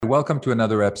welcome to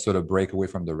another episode of Breakaway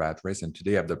from the Rat Race. And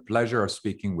today I have the pleasure of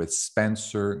speaking with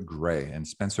Spencer Gray. And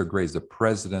Spencer Gray is the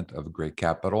president of Gray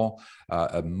Capital,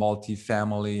 a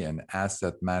multifamily and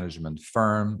asset management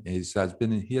firm. He has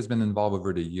been involved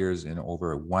over the years in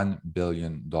over $1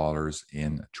 billion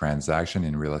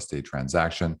in real estate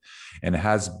transaction, and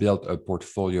has built a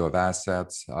portfolio of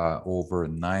assets over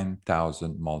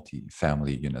 9,000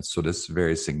 multifamily units. So this is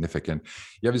very significant.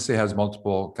 He obviously has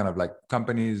multiple kind of like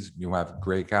companies. You have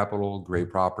Gray Capital, Gray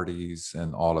Properties,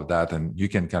 and all of that. And you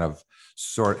can kind of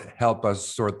help us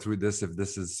sort through this if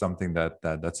this is something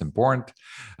that's important.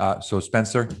 So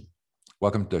Spencer,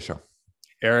 welcome to the show.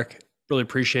 Eric, really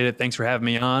appreciate it. Thanks for having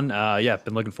me on. I've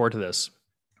been looking forward to this.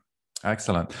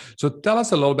 Excellent. So tell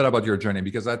us a little bit about your journey,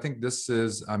 because I think this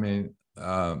is, when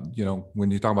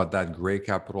you talk about that Gray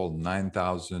Capital,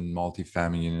 9,000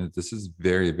 multifamily units, this is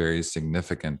very, very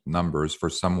significant numbers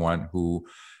for someone who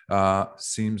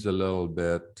seems a little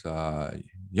bit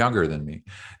younger than me.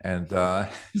 And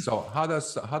so how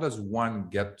does one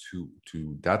get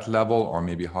to that level, or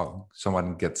maybe how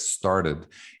someone gets started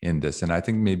in this? And I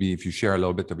think maybe if you share a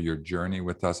little bit of your journey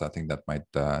with us, I think that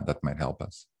might help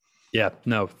us. Yeah,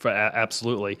 no,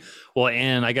 absolutely. Well,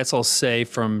 and I guess I'll say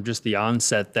from just the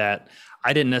onset that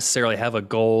I didn't necessarily have a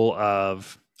goal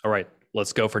of, all right,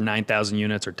 let's go for 9,000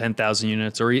 units or 10,000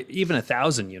 units or even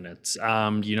 1,000 units.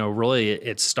 Really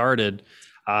it started,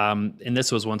 and this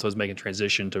was once I was making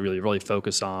transition to really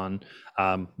focus on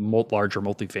larger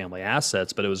multifamily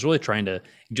assets, but it was really trying to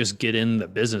just get in the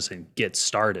business and get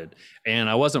started. And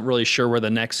I wasn't really sure where the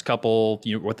next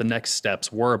what the next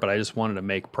steps were, but I just wanted to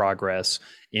make progress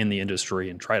in the industry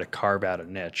and try to carve out a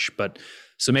niche. But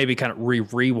so maybe kind of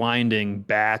rewinding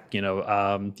back,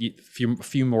 a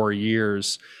few more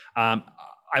years.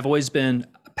 I've always been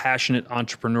a passionate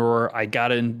entrepreneur. I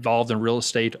got involved in real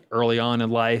estate early on in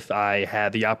life. I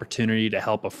had the opportunity to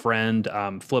help a friend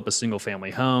flip a single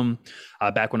family home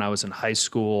back when I was in high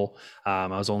school. I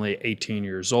was only 18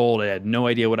 years old. I had no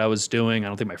idea what I was doing. I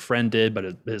don't think my friend did, but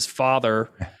his father,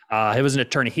 he was an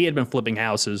attorney. He had been flipping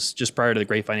houses just prior to the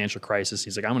great financial crisis.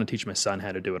 He's like, I'm going to teach my son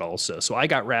how to do it also. So I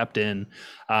got wrapped in.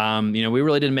 We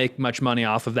really didn't make much money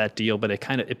off of that deal, but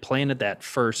it planted that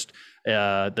first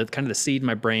the seed in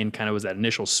my brain kind of was that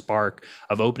initial spark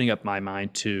of opening up my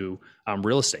mind to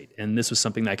real estate. And this was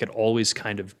something that I could always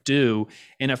kind of do.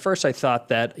 And at first I thought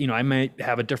that, I might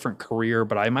have a different career,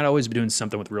 but I might always be doing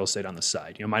something with real estate on the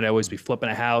side. Might always be flipping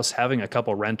a house, having a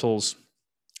couple of rentals.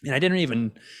 And I didn't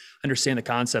even understand the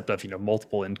concept of,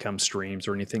 multiple income streams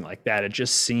or anything like that. It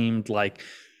just seemed like it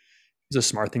was a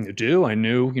smart thing to do. I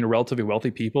knew, relatively wealthy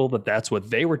people, that's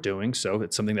what they were doing. So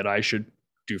it's something that I should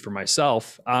do for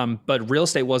myself. But real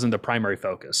estate wasn't the primary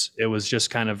focus. It was just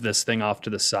kind of this thing off to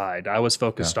the side. I was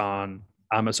focused on,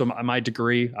 so my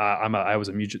degree, I was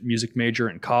a music major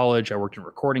in college. I worked in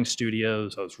recording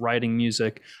studios. I was writing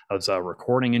music. I was a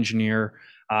recording engineer.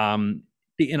 And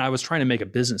I was trying to make a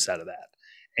business out of that.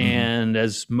 And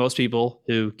as most people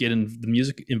who get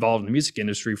involved in the music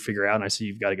industry figure out, and I see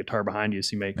you've got a guitar behind you,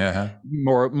 so you may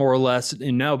more or less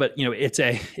know, but it's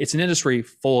an industry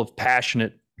full of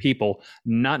passionate people,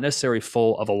 not necessarily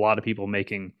full of a lot of people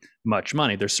making much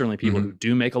money. There's certainly people who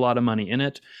do make a lot of money in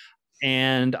it.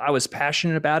 And I was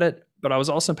passionate about it, but I was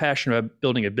also passionate about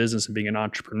building a business and being an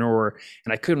entrepreneur.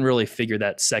 And I couldn't really figure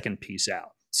that second piece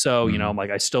out. So, I'm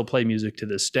like, I still play music to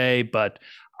this day, but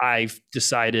I've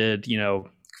decided,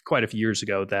 quite a few years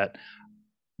ago that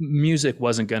music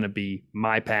wasn't going to be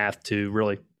my path to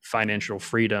really financial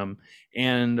freedom.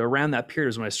 And around that period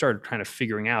is when I started kind of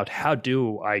figuring out, how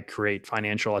do I create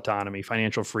financial autonomy,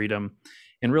 financial freedom,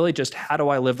 and really just how do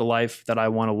I live the life that I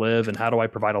want to live, and how do I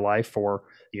provide a life for,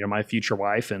 my future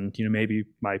wife and, maybe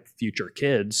my future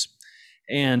kids.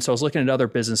 And so I was looking at other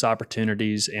business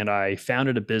opportunities, and I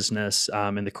founded a business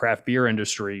in the craft beer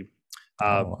industry,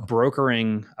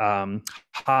 brokering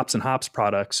hops and hops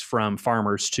products from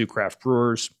farmers to craft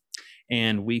brewers.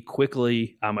 And we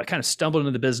quickly, I kind of stumbled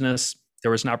into the business.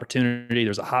 There was an opportunity.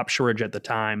 There was a hop shortage at the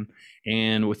time.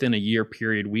 And within a year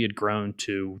period, we had grown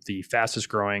to the fastest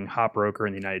growing hop broker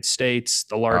in the United States,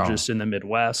 the largest in the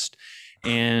Midwest,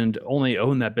 and only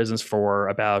owned that business for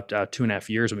about 2.5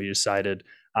 years when we decided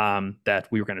that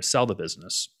we were going to sell the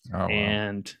business.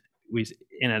 And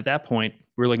at that point,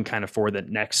 we were looking kind of for the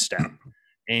next step.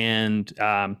 And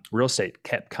real estate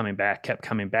kept coming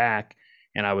back.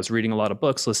 And I was reading a lot of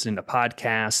books, listening to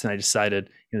podcasts, and I decided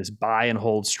this buy and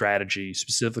hold strategy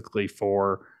specifically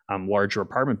for larger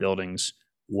apartment buildings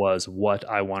was what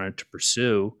I wanted to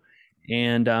pursue.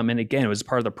 And again, it was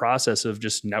part of the process of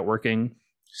just networking,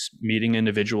 meeting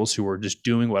individuals who were just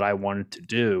doing what I wanted to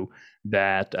do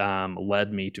that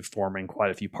led me to forming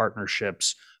quite a few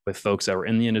partnerships, with folks that were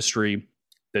in the industry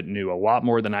that knew a lot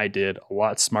more than I did, a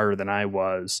lot smarter than I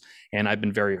was. And I've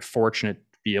been very fortunate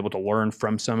to be able to learn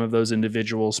from some of those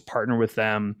individuals, partner with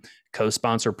them,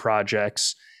 co-sponsor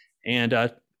projects, and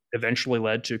eventually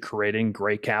led to creating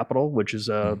Gray Capital, which is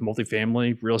a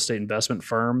multifamily real estate investment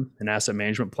firm, an asset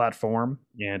management platform.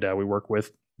 And we work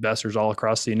with investors all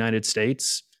across the United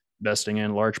States, investing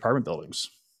in large apartment buildings.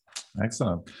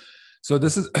 Excellent. So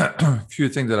this is a few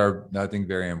things that are, I think,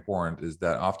 very important is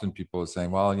that often people are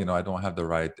saying, well, I don't have the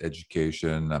right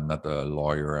education. I'm not a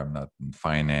lawyer. I'm not in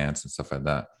finance and stuff like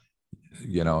that.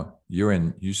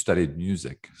 You studied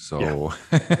music. So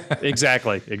yeah.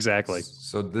 Exactly.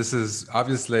 So this is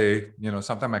obviously,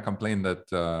 sometimes I complain that,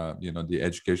 the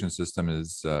education system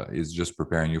is just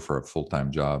preparing you for a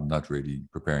full-time job, not really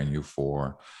preparing you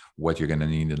for what you're going to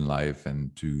need in life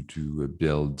and to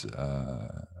build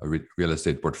a real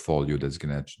estate portfolio that's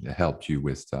going to help you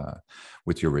with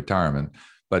your retirement.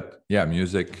 But yeah,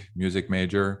 music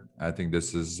major. I think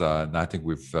this is. I think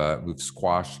we've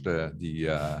squashed the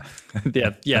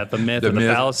the myth and the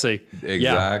fallacy.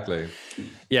 Exactly.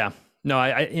 Yeah. No,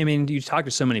 I mean, you talk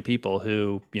to so many people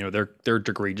who, their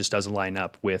degree just doesn't line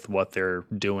up with what they're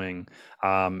doing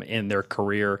in their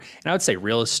career. And I would say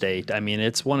real estate. I mean,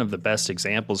 it's one of the best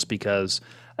examples because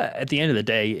at the end of the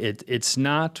day, it's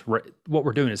not what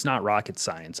we're doing. It's not rocket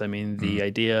science. I mean, the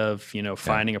idea of,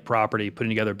 finding a property,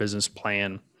 putting together a business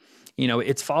plan,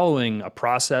 it's following a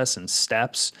process and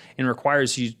steps and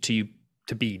requires you to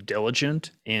be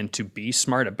diligent and to be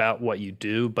smart about what you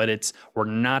do. But we're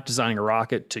not designing a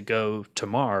rocket to go to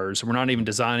Mars. We're not even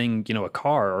designing, a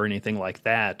car or anything like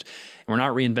that. And we're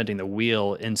not reinventing the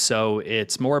wheel. And so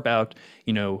it's more about,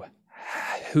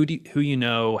 who you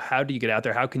know, how do you get out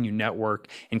there, how can you network,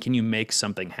 and can you make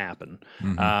something happen?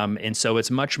 And so it's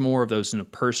much more of those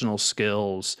personal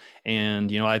skills.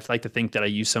 And I'd like to think that I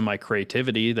use some of my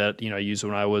creativity that I used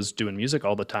when I was doing music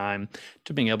all the time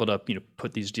to being able to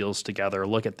put these deals together,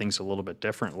 look at things a little bit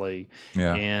differently.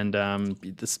 Yeah. And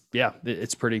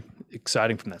it's pretty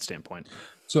exciting from that standpoint.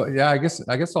 So yeah, I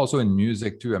guess also in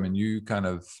music too. I mean, you kind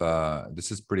of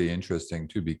this is pretty interesting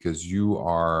too because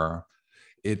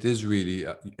it is really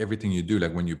everything you do.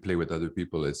 Like when you play with other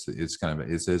people, it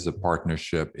is a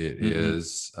partnership. It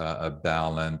is a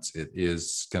balance. It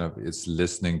is it's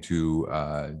listening to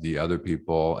the other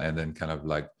people and then kind of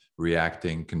like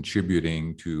reacting,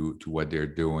 contributing to what they're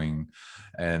doing.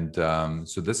 And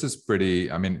so this is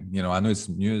pretty. I mean, I know it's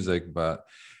music,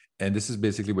 and this is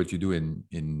basically what you do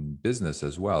in business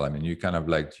as well. I mean, you kind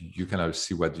of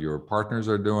see what your partners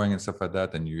are doing and stuff like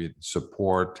that, and you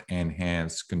support,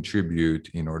 enhance, contribute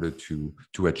in order to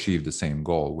achieve the same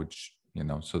goal. Which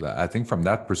so that I think from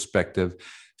that perspective,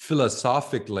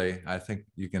 philosophically, I think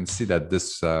you can see that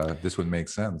this would make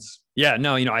sense. Yeah,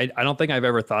 no, I don't think I've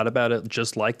ever thought about it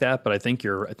just like that, but I think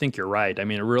you're right. I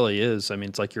mean, it really is. I mean,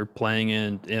 it's like you're playing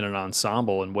in an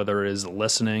ensemble, and whether it is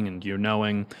listening and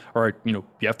knowing, or you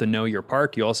have to know your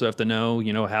part. You also have to know,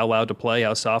 how loud to play,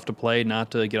 how soft to play,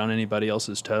 not to get on anybody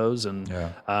else's toes, and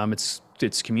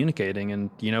it's communicating, and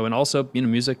and also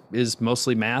music is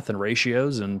mostly math and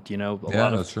ratios, and a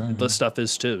lot of this stuff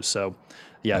is too. So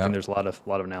I think there's a lot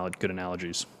of good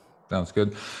analogies. Sounds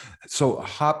good. So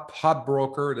Hop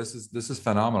Broker, this is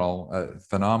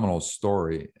phenomenal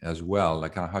story as well,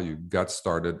 like how you got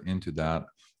started into that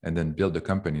and then build the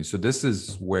company. So this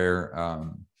is where,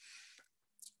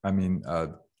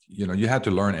 you had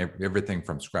to learn everything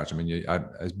from scratch. I mean,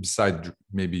 besides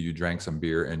maybe you drank some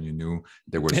beer and you knew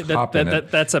there was hop in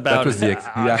it. That's about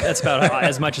that's about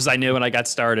as much as I knew when I got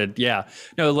started. Yeah,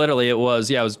 no, literally it was.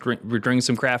 Yeah, we're drinking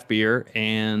some craft beer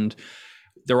and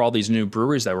there were all these new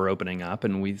breweries that were opening up,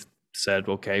 and we said,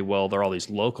 okay, well, there are all these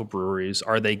local breweries.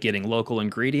 Are they getting local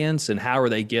ingredients, and how are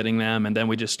they getting them? And then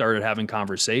we just started having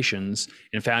conversations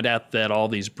and found out that all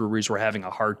these breweries were having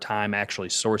a hard time actually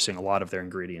sourcing a lot of their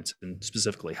ingredients, and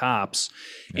specifically hops.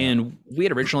 Yeah. And we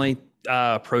had originally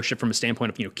approached it from a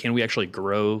standpoint of, can we actually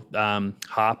grow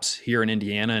hops here in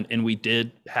Indiana? And we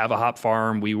did have a hop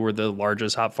farm. We were the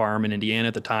largest hop farm in Indiana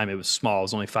at the time. It was small. It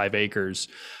was only 5 acres.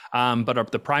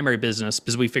 But the primary business,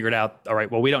 because we figured out, all right,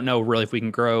 well, we don't know really if we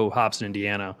can grow hops in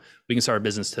Indiana. We can start a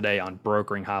business today on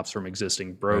brokering hops from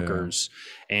existing brokers,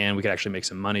 and we could actually make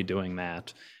some money doing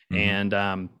that.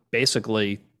 And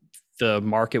basically, the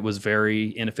market was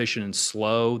very inefficient and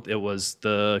slow. It was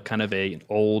the kind of an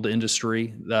old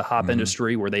industry, the hop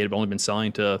industry, where they had only been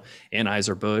selling to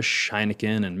Anheuser-Busch,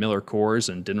 Heineken, and Miller Coors,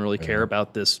 and didn't really care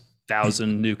about this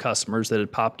 1,000 new customers that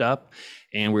had popped up.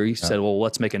 And we said, well,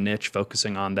 let's make a niche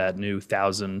focusing on that new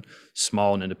 1,000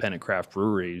 small and independent craft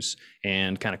breweries,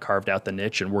 and kind of carved out the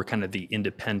niche. And we're kind of the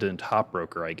independent hop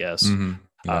broker, I guess.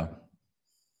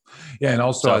 Yeah, and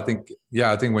also I So think,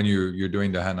 I think when you're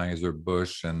doing the Anheuser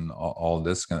Busch and all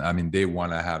this kind, I mean, they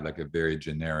want to have like a very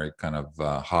generic kind of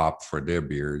hop for their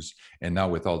beers. And now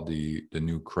with all the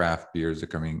new craft beers that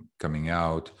coming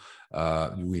out,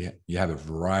 you have a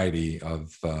variety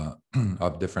of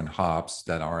of different hops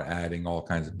that are adding all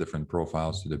kinds of different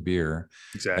profiles to the beer.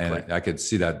 exactly. And I could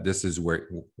see that this is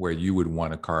where you would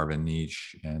want to carve a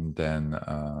niche, and then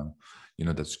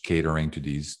that's catering to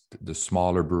the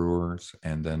smaller brewers,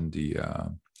 and then the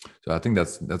so I think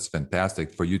that's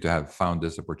fantastic for you to have found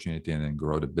this opportunity and then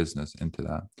grow the business into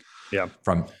that Yeah.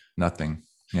 from nothing.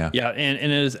 Yeah. Yeah, and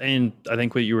it is, and I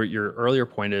think what your earlier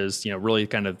point is, really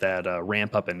kind of that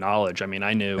ramp up in knowledge. I mean,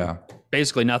 I knew Yeah.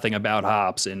 basically nothing about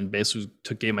hops, and basically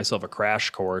gave myself a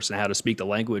crash course in how to speak the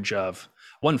language of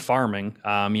one farming.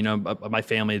 My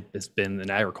family has been in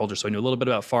agriculture, so I knew a little bit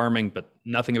about farming, but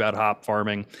nothing about hop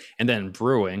farming. And then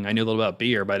brewing, I knew a little about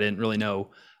beer, but I didn't really know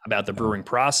about the brewing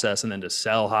process. And then to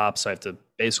sell hops, I have to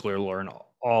basically learn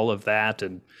all of that.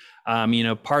 And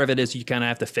part of it is you kind of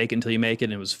have to fake it until you make it,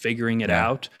 and it was figuring it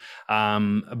out.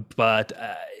 But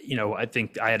I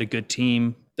think I had a good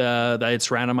team that I had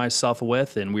surrounded myself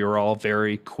with, and we were all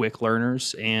very quick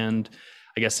learners. And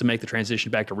I guess to make the transition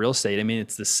back to real estate, I mean,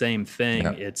 it's the same thing.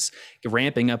 Yeah. It's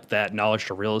ramping up that knowledge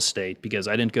to real estate, because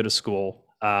I didn't go to school,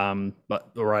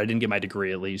 or I didn't get my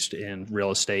degree, at least in real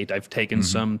estate. I've taken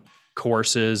some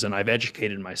courses and I've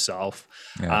educated myself.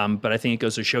 But I think it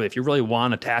goes to show, if you really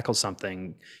want to tackle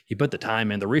something, you put the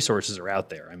time in, the resources are out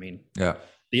there. I mean, Yeah.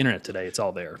 the internet today, it's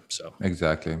all there. So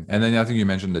Exactly. And then I think you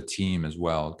mentioned the team as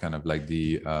well, kind of like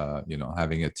the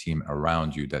having a team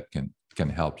around you that can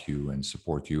help you and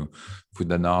support you with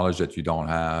the knowledge that you don't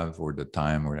have, or the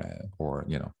time, or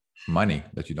money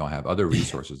that you don't have, other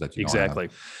resources that you don't exactly.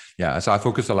 have. Yeah. So I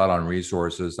focus a lot on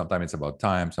resources. Sometimes it's about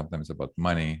time, sometimes it's about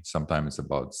money, sometimes it's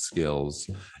about skills,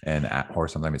 or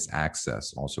sometimes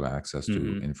it's also access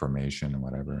to information and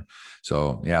whatever.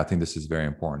 So yeah, I think this is very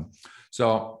important.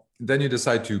 So then you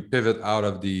decide to pivot out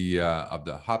of the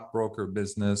hop broker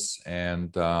business,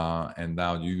 and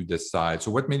now you decide. So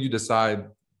what made you decide?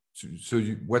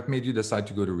 What made you decide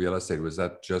to go to real estate? Was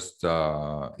that just?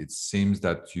 It seems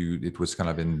that it was kind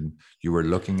of you were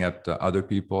looking at other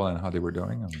people and how they were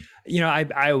doing.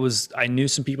 I knew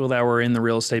some people that were in the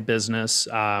real estate business,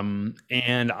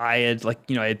 and I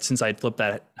had since I'd flipped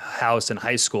that house in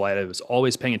high school, I was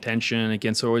always paying attention.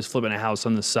 Again, so always flipping a house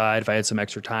on the side if I had some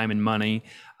extra time and money,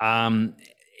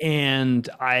 and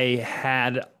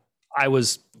I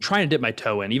was trying to dip my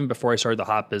toe in. Even before I started the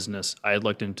hop business, I had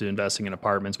looked into investing in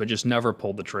apartments, but just never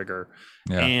pulled the trigger.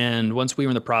 Yeah. And once we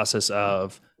were in the process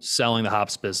of selling the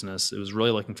hops business, it was really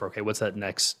looking for, okay, what's that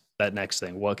next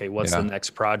thing? Well, okay, what's the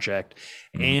next project?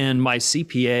 And my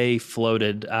CPA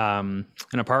floated an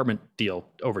apartment deal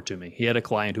over to me. He had a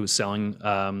client who was selling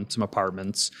some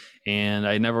apartments, and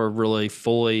I never really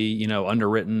fully,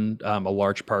 underwritten a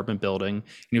large apartment building. And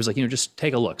he was like, just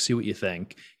take a look, see what you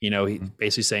think. He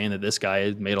basically saying that this guy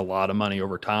had made a lot of money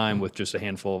over time with just a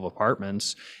handful of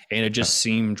apartments, and it just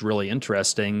seemed really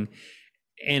interesting.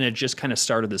 And it just kind of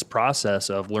started this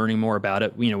process of learning more about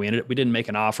it. We didn't make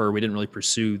an offer. We didn't really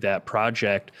pursue that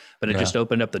project, but it just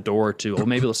opened up the door to, well,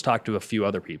 maybe let's talk to a few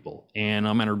other people. And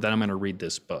I'm going to read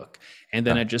this book. And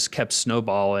then it just kept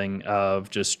snowballing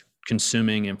of just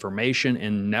consuming information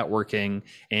and networking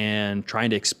and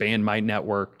trying to expand my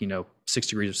network, 6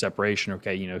 degrees of separation.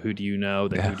 Okay. Who do you know?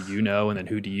 Then who do you know? And then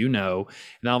who do you know?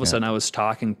 And all of a sudden I was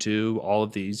talking to all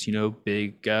of these,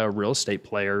 big real estate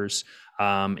players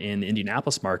in the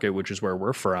Indianapolis market, which is where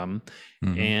we're from.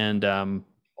 And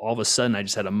all of a sudden I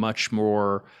just had a much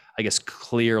more, I guess,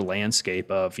 clear landscape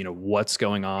of, what's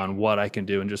going on, what I can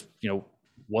do, and just,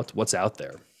 what's out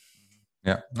there.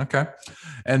 Yeah. Okay.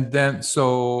 And then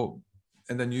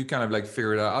you kind of like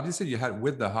figure it out. Obviously you had,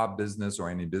 with the hop business or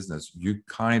any business, you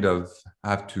kind of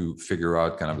have to figure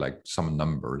out kind of like some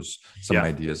numbers, some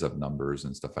ideas of numbers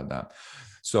and stuff like that.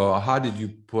 So how did you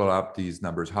pull up these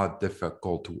numbers? How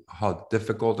difficult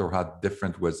or how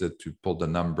different was it to pull the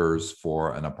numbers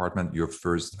for an apartment, your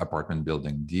first apartment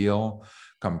building deal,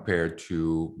 compared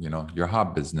to, your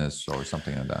hop business or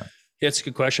something like that? Yeah, it's a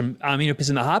good question. Because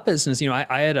in the hop business,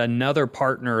 I had another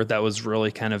partner that was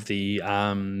really kind of the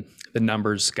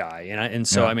numbers guy,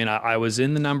 I was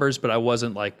in the numbers, but I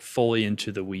wasn't like fully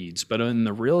into the weeds. But in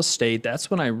the real estate,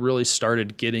 that's when I really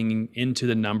started getting into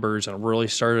the numbers and really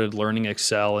started learning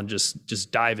Excel and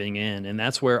just diving in. And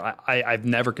that's where I've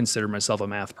never considered myself a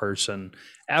math person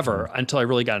ever until I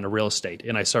really got into real estate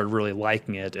and I started really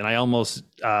liking it. And I almost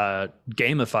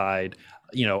gamified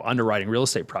underwriting real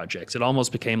estate projects. It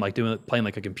almost became like playing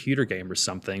like a computer game or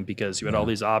something, because you had all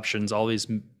these options, all these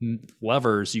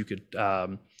levers you could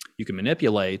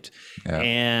manipulate. Yeah.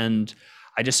 And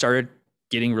I just started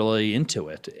getting really into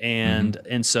it.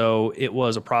 And so it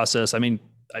was a process. I mean,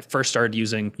 I first started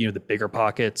using, the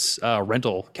BiggerPockets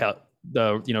rental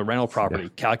property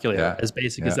calculator, as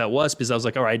basic as that was, because I was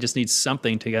like, all right, I just need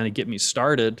something to kind of get me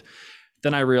started.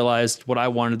 Then I realized what I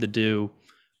wanted to do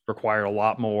required a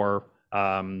lot more,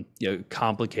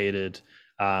 complicated,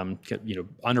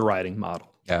 underwriting model.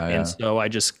 And so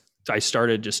I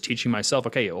started just teaching myself,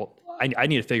 okay, well, I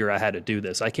need to figure out how to do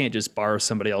this. I can't just borrow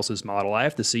somebody else's model. I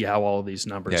have to see how all of these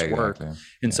numbers work.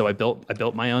 And so I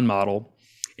built my own model.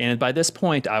 And by this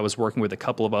point, I was working with a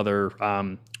couple of other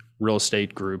real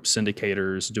estate groups,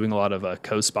 syndicators, doing a lot of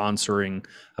co-sponsoring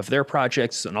of their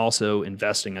projects and also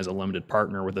investing as a limited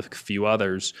partner with a few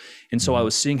others. And so I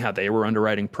was seeing how they were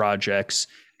underwriting projects,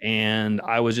 and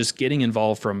I was just getting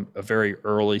involved from a very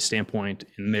early standpoint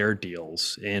in their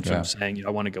deals, and from saying, I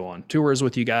want to go on tours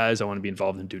with you guys. I want to be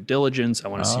involved in due diligence. I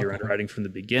want to see your underwriting from the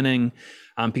beginning,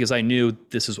 because I knew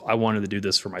I wanted to do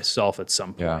this for myself at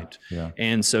some point.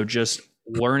 And so just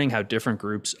learning how different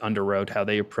groups underwrote, how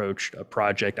they approached a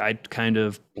project, I kind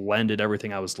of blended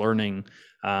everything I was learning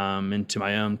into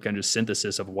my own kind of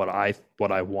synthesis of what I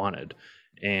wanted.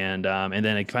 And then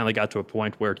it finally got to a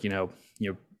point where,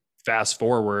 fast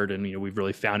forward, and we've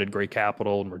really founded Gray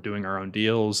Capital, and we're doing our own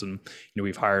deals, and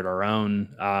we've hired our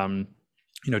own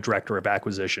director of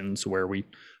acquisitions, where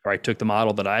I took the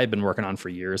model that I had been working on for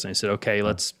years, and I said, okay,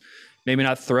 let's maybe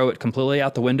not throw it completely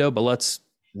out the window, but let's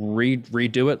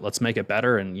redo it. Let's make it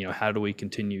better. And how do we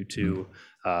continue to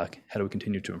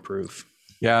improve?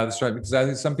 Yeah, that's right. Because I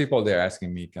think some people, they're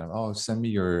asking me kind of, oh, send me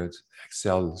your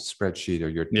Excel spreadsheet or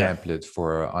your template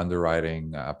for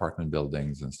underwriting apartment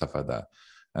buildings and stuff like that.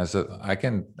 And so I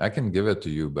can give it to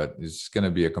you, but it's going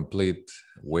to be a complete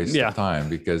waste of time,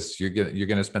 because you're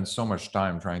going to spend so much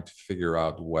time trying to figure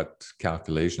out what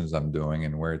calculations I'm doing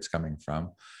and where it's coming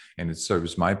from. And it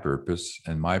serves my purpose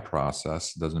and my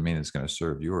process. Doesn't mean it's going to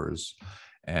serve yours.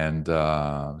 And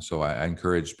so I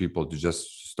encourage people to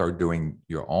just start doing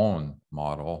your own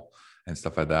model and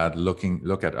stuff like that. Look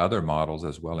at other models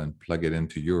as well and plug it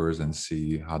into yours and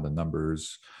see how the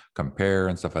numbers compare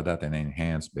and stuff like that, and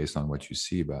enhance based on what you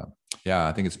see. But yeah,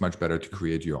 I think it's much better to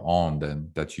create your own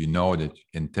than that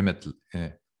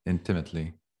that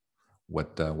intimately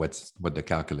what the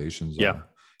calculations are.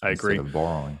 I agree. Instead of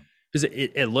borrowing. Because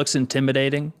it looks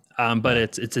intimidating, but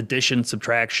it's addition,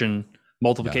 subtraction,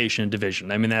 multiplication, and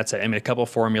division. I mean, that's it. I mean, a couple of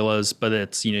formulas, but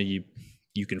it's, you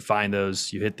can find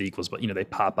those, you hit the equals, but they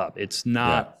pop up. It's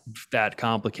not that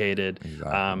complicated.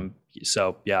 Exactly.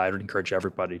 So yeah, I would encourage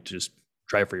everybody to just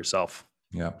try it for yourself.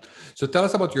 Yeah. So tell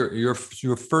us about your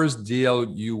first deal.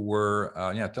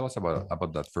 Tell us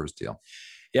about that first deal.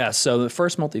 Yeah. So the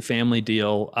first multifamily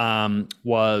deal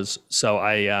was, so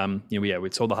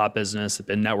we sold the hot business, had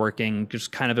been networking,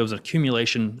 just kind of, it was an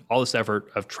accumulation, all this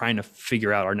effort of trying to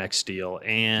figure out our next deal.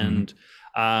 And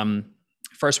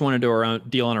first wanted to do our own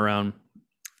deal on our own,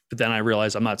 but then I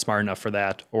realized I'm not smart enough for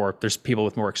that, or there's people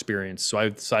with more experience. So I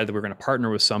decided that we were going to partner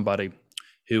with somebody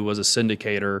who was a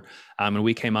syndicator. And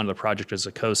we came onto the project as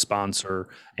a co-sponsor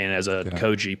and as a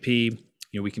co-GP.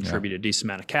 We contributed a decent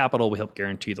amount of capital. We helped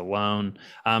guarantee the loan,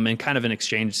 and kind of in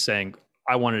exchange saying,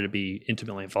 I wanted to be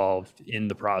intimately involved in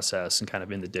the process and kind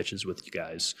of in the ditches with you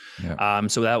guys.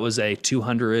 So that was a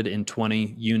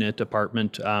 220 unit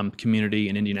apartment community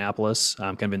in Indianapolis,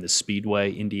 kind of in the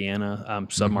Speedway, Indiana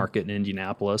submarket in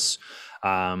Indianapolis.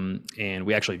 And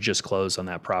we actually just closed on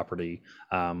that property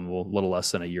a little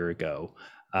less than a year ago.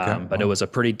 But it was a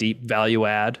pretty deep value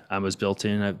add. It was built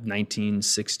in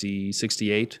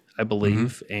 1968, I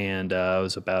believe, and it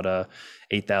was about a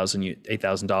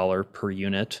 $8,000 per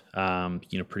unit.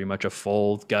 Pretty much a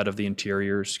full gut of the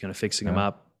interiors, kind of fixing them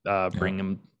up,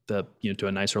 bringing them to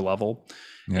a nicer level.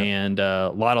 And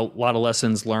a lot of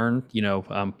lessons learned.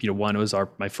 One was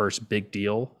my first big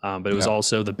deal, but it was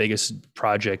also the biggest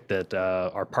project that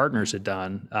our partners had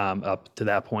done up to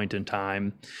that point in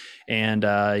time. And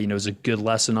it was a good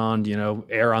lesson on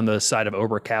err on the side of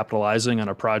over-capitalizing on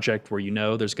a project where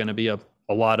there's going to be a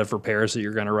lot of repairs that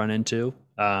you're going to run into,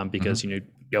 because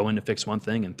go in to fix one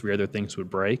thing and three other things would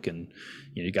break, and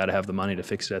you got to have the money to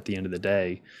fix it at the end of the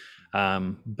day.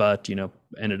 But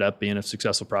ended up being a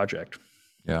successful project.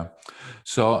 Yeah.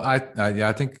 So I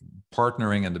think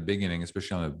partnering in the beginning,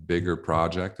 especially on a bigger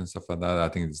project and stuff like that, I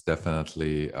think it's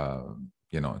definitely, to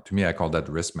me, I call that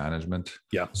risk management.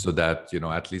 Yeah. So that,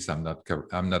 at least I'm not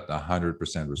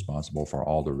 100% responsible for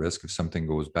all the risk. If something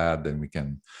goes bad, then we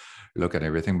can look at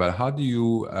everything. But how did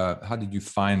you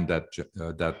find that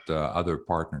other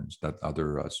partners, that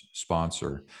other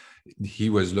sponsor? he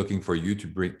was looking for you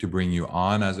to bring you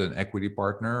on as an equity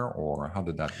partner, or how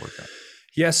did that work out?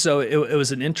 Yeah, so it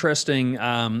was an interesting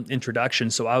introduction.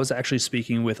 So I was actually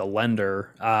speaking with a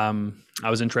lender. I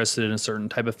was interested in a certain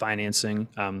type of financing,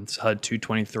 it's HUD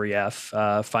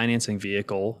 223F financing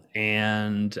vehicle,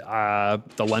 and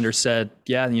the lender said,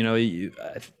 "Yeah,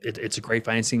 it's a great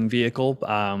financing vehicle.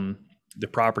 The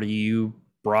property you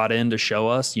brought in to show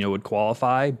us, would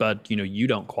qualify, but you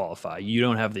don't qualify. You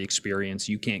don't have the experience.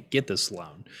 You can't get this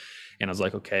loan." And I was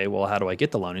like, "Okay, well, how do I get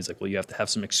the loan?" He's like, "Well, you have to have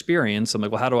some experience." I'm like,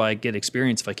 "Well, how do I get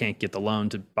experience if I can't get the loan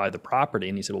to buy the property?"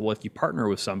 And he said, "Well, if you partner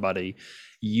with somebody,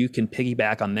 you can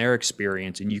piggyback on their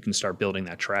experience and you can start building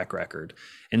that track record."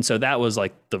 And so that was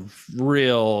like the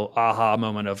real aha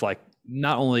moment of like,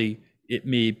 not only it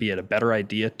may be a better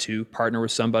idea to partner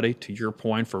with somebody, to your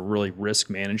point, for really risk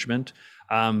management,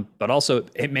 but also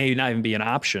it may not even be an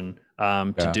option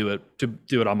to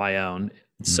do it on my own.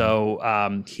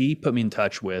 So he put me in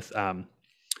touch with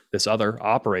this other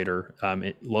operator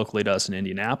locally to us in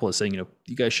Indianapolis, saying,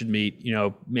 you guys should meet.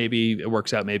 Maybe it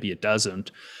works out, maybe it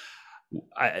doesn't.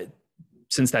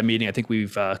 Since that meeting, I think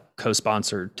we've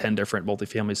co-sponsored 10 different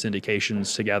multifamily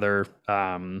syndications together.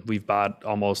 We've bought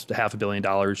almost $500 million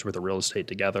worth of real estate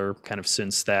together, kind of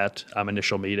since that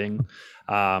initial meeting.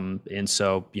 And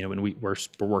so, when we're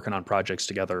working on projects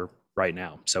together right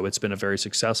now. So it's been a very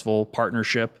successful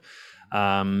partnership.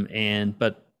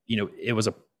 But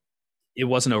it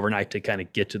wasn't overnight to kind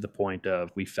of get to the point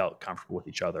of we felt comfortable with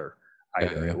each other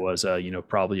either. It was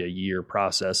probably a year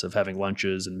process of having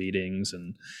lunches and meetings,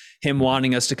 and him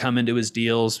wanting us to come into his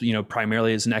deals,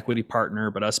 primarily as an equity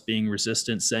partner, but us being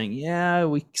resistant, saying, "Yeah,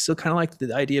 we still kind of like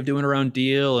the idea of doing our own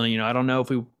deal, and I don't know if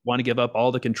we want to give up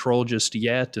all the control just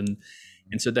yet." And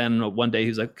so then one day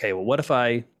he's like, "Okay, well, what if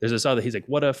there's this other," he's like,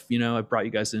 "What if, I brought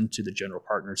you guys into the general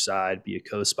partner side, be a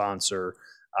co-sponsor?"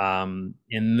 And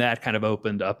that kind of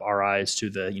opened up our eyes to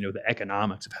the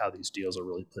economics of how these deals are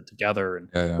really put together,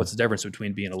 and what's the difference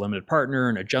between being a limited partner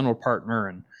and a general partner.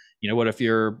 And, what if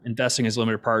you're investing as a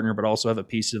limited partner, but also have a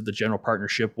piece of the general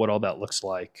partnership, what all that looks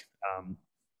like.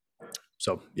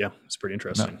 So yeah, it's pretty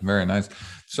interesting. No, very nice.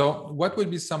 So what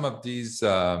would be some of these,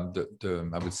 I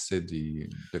would say the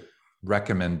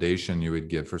recommendation you would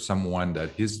give for someone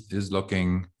that is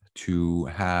looking to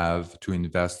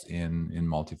invest in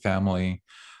multifamily?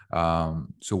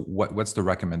 So what's the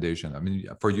recommendation? I mean,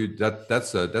 for you,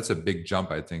 that's a big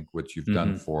jump, I think, what you've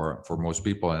done for most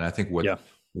people. And I think what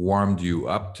warmed you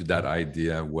up to that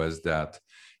idea was that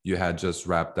you had just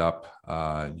wrapped up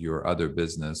your other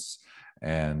business.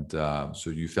 And so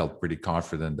you felt pretty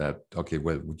confident that, okay,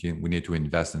 well, we need to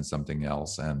invest in something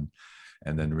else.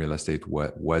 And then real estate,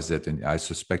 what was it? And I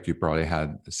suspect you probably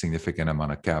had a significant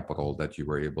amount of capital that you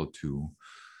were able to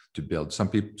build.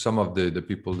 Some of the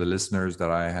people, the listeners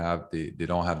that I have, they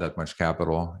don't have that much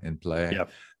capital in play. Yep.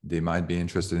 They might be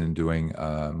interested in doing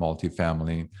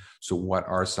multifamily. So what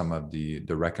are some of the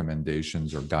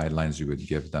recommendations or guidelines you would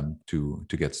give them to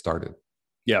get started?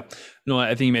 Yeah, no,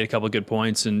 I think you made a couple of good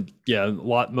points, and yeah,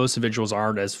 most individuals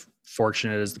aren't as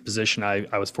fortunate as the position I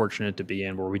was fortunate to be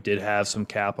in, where we did have some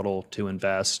capital to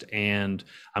invest, and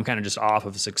I'm kind of just off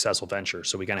of a successful venture,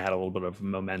 so we kind of had a little bit of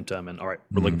momentum, and all right,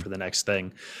 we're looking for the next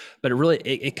thing. But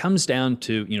it comes down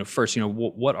to first,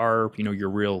 what are your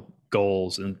real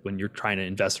goals, and when you're trying to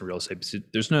invest in real estate, because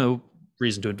there's no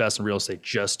reason to invest in real estate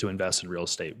just to invest in real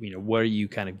estate. What are you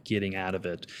kind of getting out of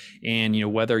it?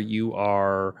 And whether you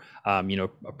are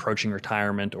approaching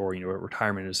retirement, or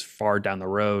retirement is far down the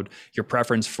road, your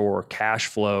preference for cash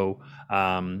flow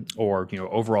or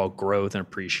overall growth and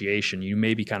appreciation, you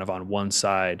may be kind of on one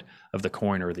side of the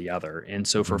coin or the other. And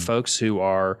so for folks who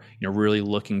are really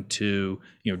looking to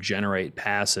generate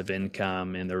passive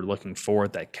income, and they're looking for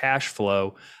that cash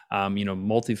flow,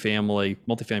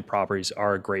 multifamily properties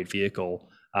are a great vehicle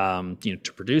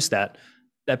to produce that.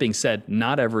 That being said,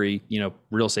 not every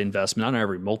real estate investment, not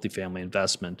every multifamily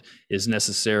investment is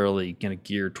necessarily going to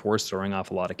gear towards throwing off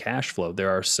a lot of cash flow.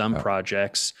 There are some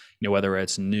projects, whether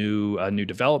it's new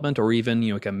development, or even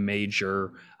like a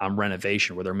major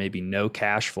renovation, where there may be no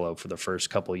cash flow for the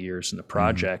first couple of years in the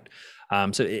project.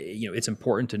 So it's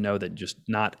important to know that just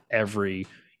not every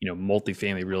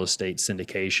multifamily real estate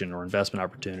syndication or investment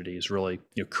opportunity is really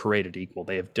created equal.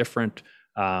 They have different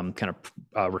kind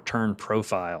of return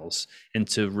profiles, and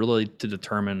to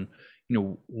determine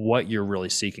what you're really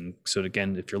seeking. So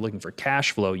again, if you're looking for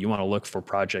cash flow, you want to look for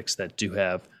projects that do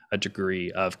have a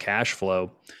degree of cash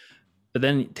flow. But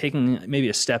then taking maybe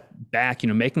a step back,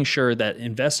 making sure that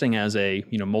investing as a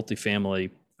multifamily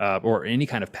or any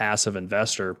kind of passive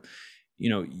investor,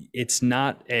 it's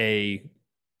not a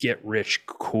get rich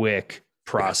quick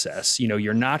process.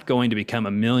 You're not going to become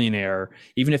a millionaire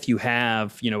even if you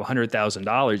have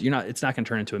 $100,000. It's not going to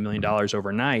turn into $1 million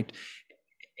overnight.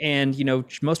 And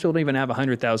most people don't even have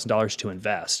 $100,000 to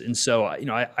invest. And so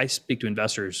I speak to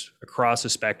investors across the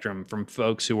spectrum, from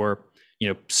folks who are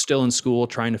still in school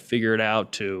trying to figure it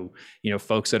out, to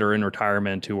folks that are in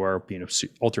retirement who are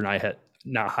ultra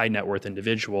not high net worth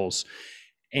individuals.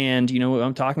 And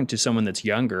I'm talking to someone that's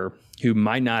younger who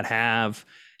might not have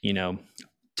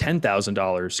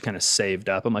 $10,000 kind of saved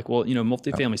up. I'm like, well,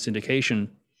 multifamily syndication,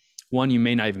 one, you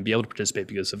may not even be able to participate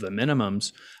because of the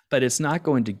minimums, but it's not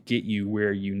going to get you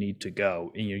where you need to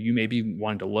go. And you may be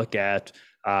wanting to look at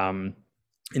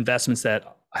investments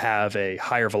that have a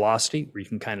higher velocity, where you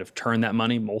can kind of turn that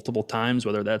money multiple times,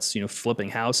 whether that's flipping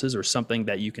houses or something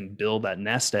that you can build that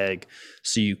nest egg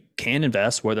so you can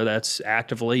invest, whether that's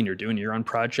actively and you're doing your own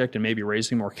project and maybe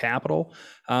raising more capital,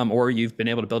 or you've been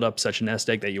able to build up such a nest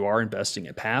egg that you are investing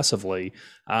it passively.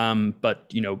 But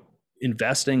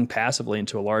investing passively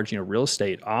into a large real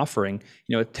estate offering,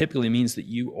 it typically means that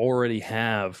you already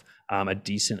have a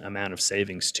decent amount of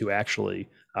savings to actually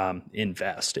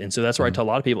invest. And so that's where I tell a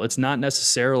lot of people, it's not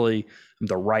necessarily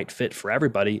the right fit for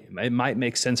everybody. It might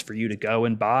make sense for you to go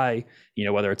and buy,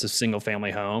 whether it's a single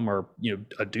family home or,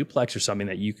 a duplex or something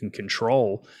that you can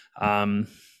control,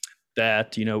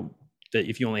 that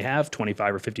if you only have $25,000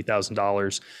 or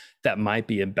 $50,000, that might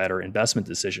be a better investment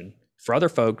decision. For other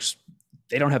folks,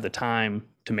 they don't have the time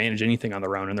to manage anything on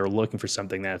their own, and they're looking for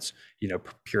something that's,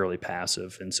 purely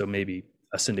passive. And so maybe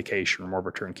a syndication or more of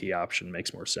a turnkey option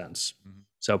makes more sense. Mm-hmm.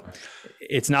 So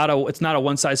it's not a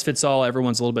one size fits all.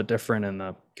 Everyone's a little bit different in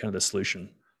the kind of the solution.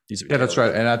 Yeah, that's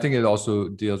right. And I think it also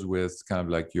deals with kind of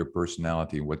like your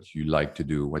personality, what you like to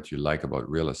do, what you like about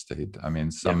real estate. I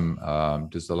mean,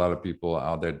 there's a lot of people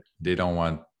out there, they don't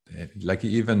want, like,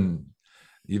 even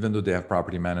though they have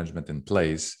property management in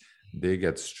place, they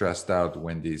get stressed out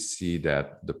when they see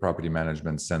that the property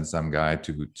management sends some guy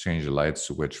to change the light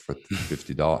switch for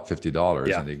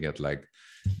 $50, and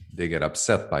they get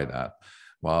upset by that.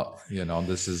 Well,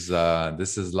 this is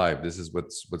life. This is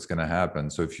what's going to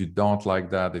happen. So if you don't like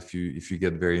that, if you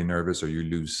get very nervous or you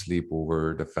lose sleep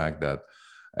over the fact that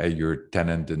your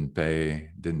tenant didn't pay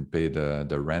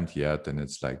the rent yet, and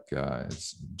it's like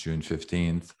it's June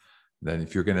 15th, then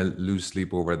if you're going to lose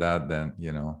sleep over that, then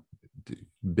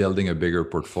building a bigger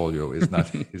portfolio is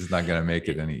not going to make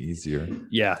it any easier.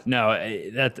 Yeah, no,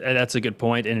 that's a good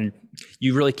point. And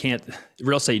you really can't,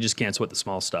 real estate, you just can't sweat the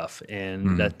small stuff.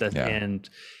 And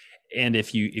and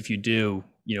if you do,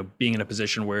 being in a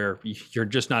position where you're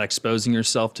just not exposing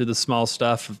yourself to the small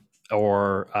stuff,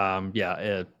 or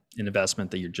an investment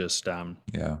that you're just don't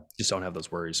have those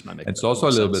worries. It's also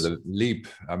a little bit of a leap.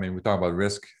 I mean, we talked about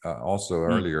risk also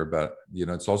earlier, but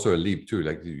it's also a leap too.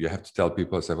 Like, you have to tell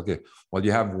people, say, okay, well,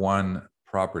 you have one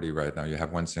property right now, you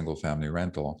have one single family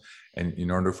rental, and in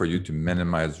order for you to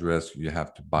minimize risk, you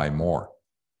have to buy more.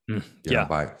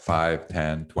 Buy 5,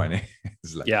 10, 20.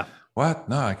 It's like, what?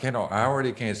 No, I can't. I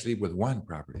already can't sleep with one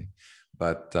property.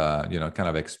 But kind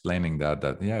of explaining that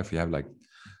if you have like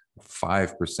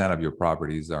 5% of your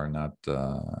properties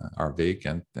are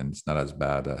vacant, and it's not as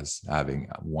bad as having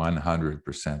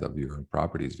 100% of your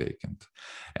properties vacant.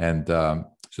 And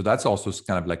so that's also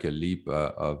kind of like a leap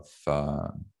of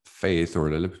faith, or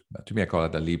to me, I call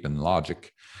it a leap in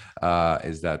logic.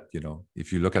 Is that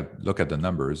if you look at the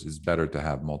numbers, it's better to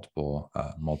have multiple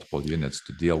units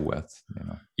to deal with.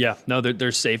 Yeah, no,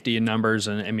 there's safety in numbers,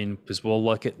 and I mean, because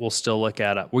we'll still look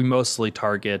at we mostly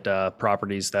target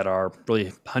properties that are really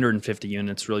 150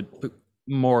 units, really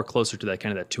more closer to that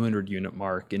kind of that 200 unit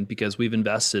mark, and because we've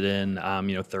invested in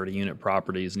 30 unit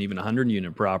properties and even 100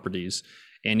 unit properties,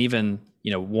 and even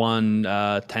one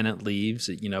tenant leaves,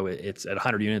 it's at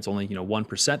 100 units, only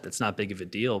 1%. That's not big of a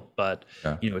deal, but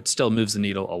it still moves the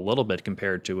needle a little bit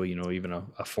compared to even a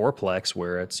fourplex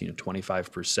where it's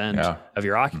 25% of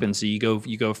your occupancy.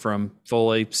 You go from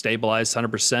fully stabilized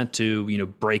 100% to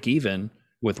break even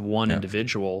with one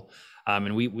individual.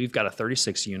 And we've got a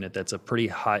 36 unit that's a pretty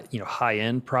high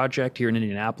end project here in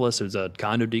Indianapolis. It was a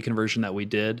condo deconversion that we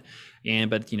did,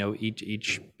 but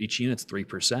each unit's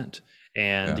 3%.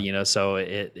 And, so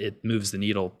it moves the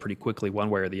needle pretty quickly one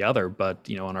way or the other. But,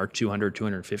 on our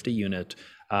 250 unit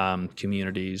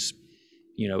communities,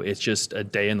 it's just a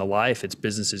day in the life. It's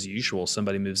business as usual.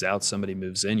 Somebody moves out, somebody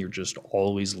moves in. You're just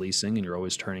always leasing, and you're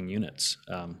always turning units.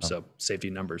 So safety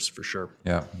numbers for sure.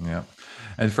 Yeah.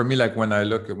 And for me, like when I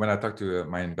talk to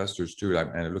my investors too,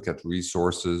 and I look at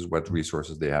resources, what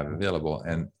resources they have available.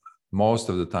 And most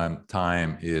of the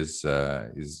time is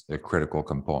a critical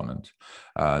component.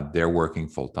 They're working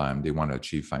full time. They want to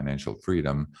achieve financial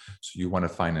freedom. So you want to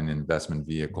find an investment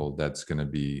vehicle that's going to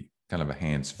be kind of a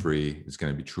hands-free. It's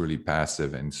going to be truly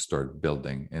passive and start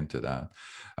building into that.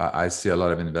 I see a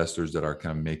lot of investors that are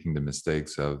kind of making the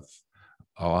mistakes of,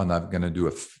 oh, and I'm going to do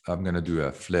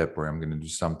a flip, or I'm going to do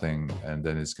something, and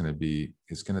then it's going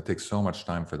to take so much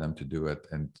time for them to do it,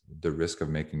 and the risk of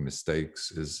making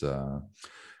mistakes is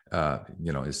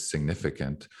is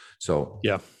significant. So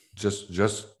Yeah.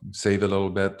 just save a little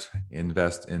bit,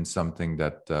 invest in something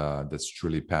that's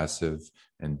truly passive,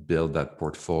 and build that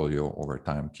portfolio over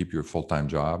time. Keep your full-time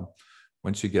job.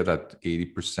 Once you get at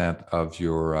 80% of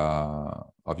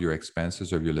your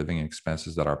expenses, of your living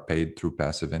expenses that are paid through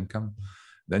passive income,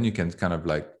 then you can kind of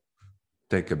like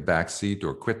take a back seat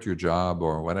or quit your job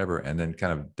or whatever, and then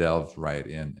kind of delve right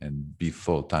in and be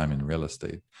full-time in real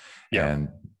estate. Yeah. And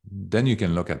then you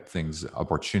can look at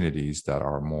opportunities that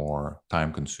are more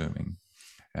time consuming.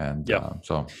 And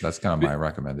so that's kind of my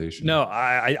recommendation. No,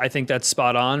 I think that's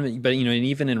spot on. But, and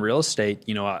even in real estate,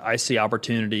 I see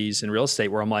opportunities in real estate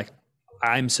where I'm like,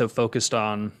 I'm so focused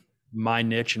on my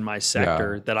niche and my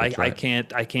sector that I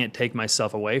can't take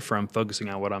myself away from focusing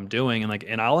on what I'm doing.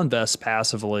 And I'll invest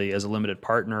passively as a limited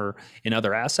partner in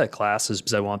other asset classes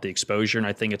because I want the exposure. And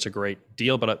I think it's a great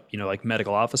deal. But, like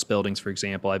medical office buildings, for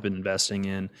example, I've been investing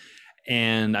in.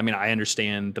 And I mean, I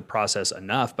understand the process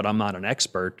enough, but I'm not an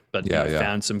expert. But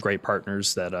found some great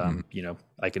partners that I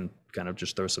can kind of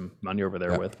just throw some money over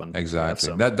there with. When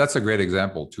exactly, that's a great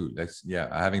example too.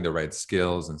 Having the right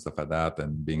skills and stuff like that,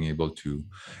 and being able to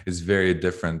is very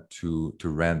different to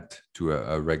rent to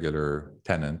a regular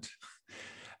tenant.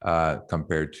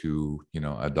 Compared to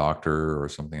a doctor or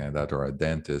something like that, or a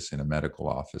dentist in a medical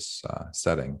office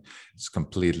setting. It's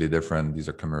completely different. These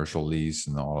are commercial lease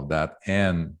and all of that,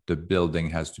 and the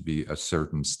building has to be a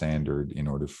certain standard in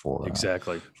order for it to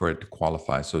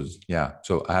qualify. So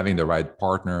so having the right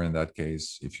partner in that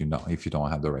case, if you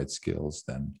don't have the right skills,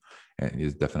 then it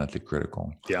is definitely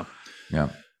critical. Yep.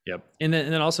 And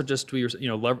then also just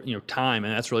time,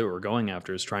 and that's really what we're going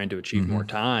after, is trying to achieve more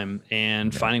time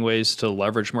and finding ways to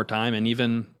leverage more time. And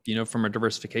even, from a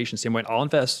diversification standpoint, I'll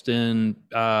invest in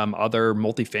other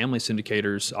multifamily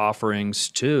syndicators offerings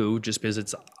too, just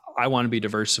because I want to be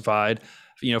diversified,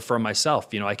 for myself.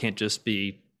 I can't just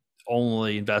be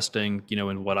only investing,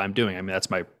 in what I'm doing. I mean, that's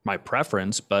my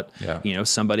preference, but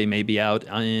somebody may be out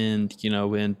in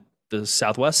the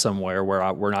Southwest somewhere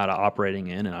where we're not operating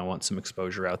in, and I want some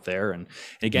exposure out there. And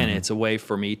again, it's a way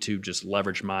for me to just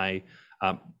leverage my,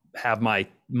 have my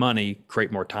money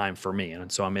create more time for me.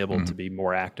 And so I'm able to be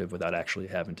more active without actually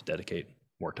having to dedicate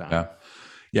more time.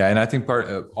 Yeah. And I think part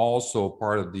of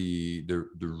the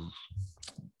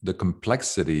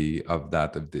complexity of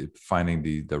that, of finding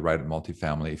the right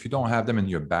multifamily, if you don't have them in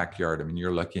your backyard, I mean,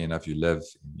 you're lucky enough, you live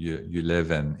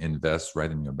and invest right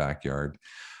in your backyard.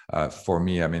 For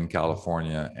me, I'm in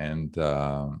California, and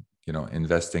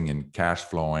investing in cash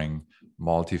flowing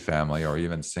multifamily or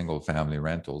even single family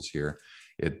rentals here,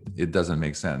 it doesn't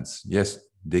make sense. Yes,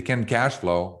 they can cash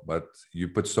flow, but you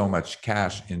put so much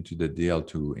cash into the deal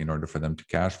in order for them to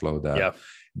cash flow that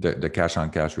the cash on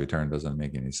cash return doesn't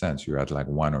make any sense. You're at like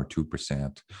 1 or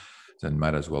 2%. Then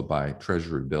might as well buy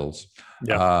treasury bills.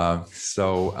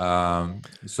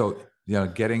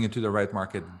 Getting into the right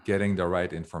market, getting the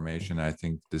right information. I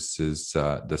think this is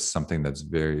something that's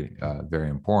very, very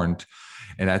important.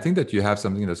 And I think that you have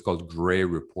something that's called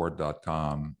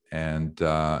grayreport.com. And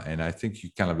I think you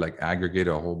kind of like aggregate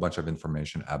a whole bunch of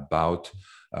information about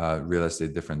real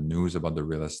estate, different news about the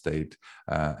real estate.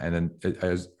 And then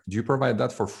do you provide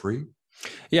that for free?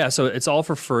 Yeah, so it's all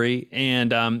for free.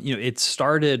 And, it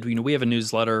started, we have a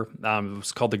newsletter. It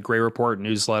was called the Gray Report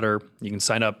newsletter. You can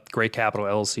sign up,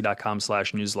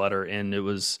 graycapitalllc.com/newsletter. And it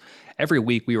was every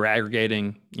week we were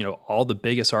aggregating, all the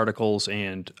biggest articles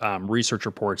and research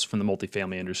reports from the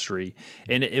multifamily industry.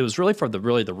 And it was really for the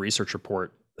research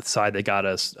report side that got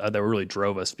us, that really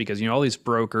drove us, because, all these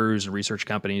brokers and research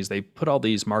companies, they put all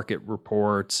these market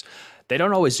reports. They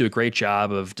don't always do a great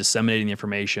job of disseminating the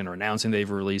information or announcing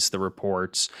they've released the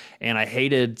reports. And I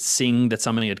hated seeing that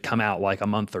something had come out like a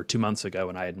month or 2 months ago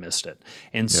and I had missed it.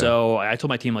 And so I told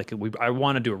my team, I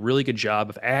want to do a really good job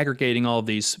of aggregating all of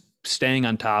these, staying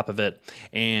on top of it,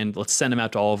 and let's send them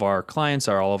out to all of our clients,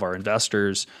 all of our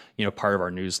investors, part of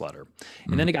our newsletter.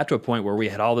 And then it got to a point where we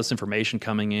had all this information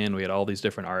coming in. We had all these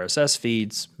different RSS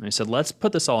feeds. And I said, let's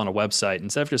put this all on a website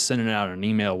instead of just sending it out an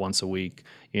email once a week,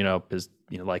 because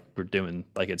like we're doing,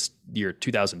 like it's year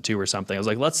 2002 or something. I was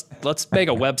like, let's make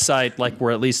a website like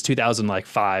we're at least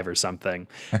 2005 or something.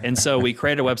 And so we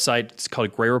created a website. It's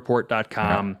called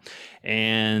grayreport.com.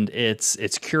 And it's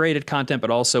curated content,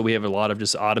 but also we have a lot of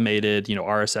just automated,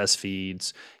 RSS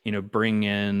feeds, bring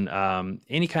in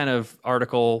any kind of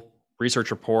article,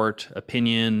 research report,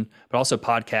 opinion, but also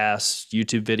podcasts,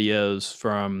 YouTube videos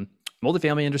from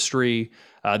multifamily industry,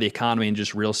 the economy, and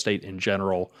just real estate in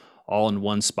general, all in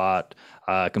one spot,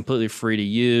 completely free to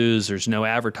use. There's no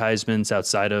advertisements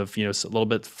outside of, a little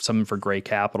bit, something for Gray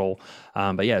Capital.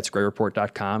 But yeah, it's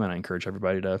grayreport.com, and I encourage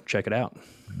everybody to check it out.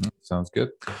 Sounds good.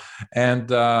 And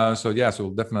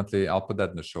so definitely I'll put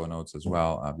that in the show notes as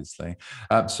well, obviously.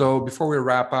 So before we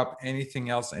wrap up, anything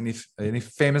else, any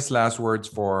famous last words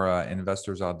for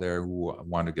investors out there who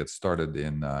want to get started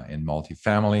in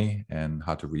multifamily and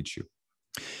how to reach you?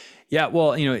 Yeah,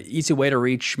 well, easy way to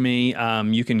reach me.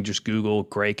 You can just Google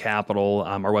Gray Capital.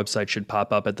 Our website should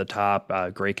pop up at the top,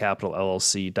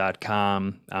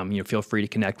 graycapitalllc.com. Feel free to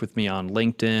connect with me on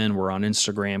LinkedIn. We're on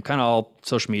Instagram, kind of all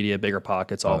social media,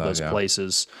 BiggerPockets, all those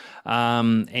places.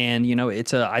 And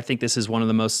I think this is one of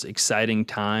the most exciting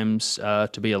times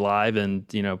to be alive, and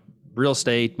real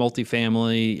estate,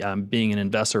 multifamily, being an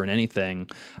investor in anything.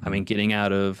 I mean, getting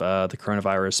out of the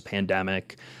coronavirus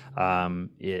pandemic.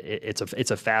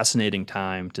 It's a fascinating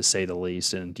time, to say the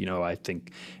least. And, I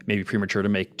think maybe premature to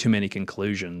make too many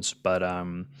conclusions, but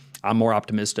I'm more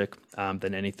optimistic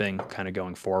than anything kind of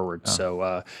going forward. Oh.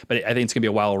 So, but I think it's gonna be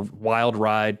a wild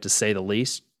ride, to say the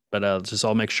least, but just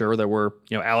all make sure that we're,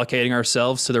 allocating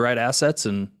ourselves to the right assets,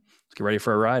 and let's get ready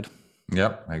for a ride.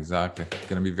 Yep, exactly. It's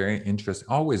going to be very interesting.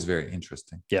 Always very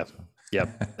interesting. Yep. So.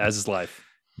 Yep. As is life.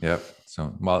 Yep.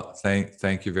 So, well,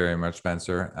 thank you very much,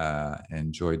 Spencer.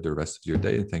 Enjoyed the rest of your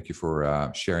day. Thank you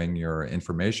for sharing your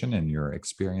information and your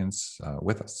experience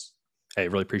with us. Hey,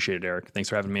 really appreciate it, Eric. Thanks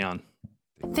for having me on.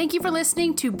 Thank you for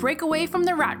listening to Break Away from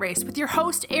the Rat Race with your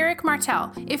host, Eric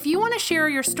Martel. If you want to share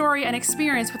your story and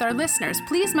experience with our listeners,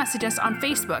 please message us on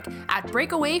Facebook at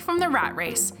Break Away from the Rat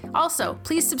Race. Also,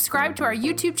 please subscribe to our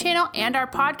YouTube channel and our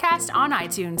podcast on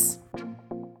iTunes.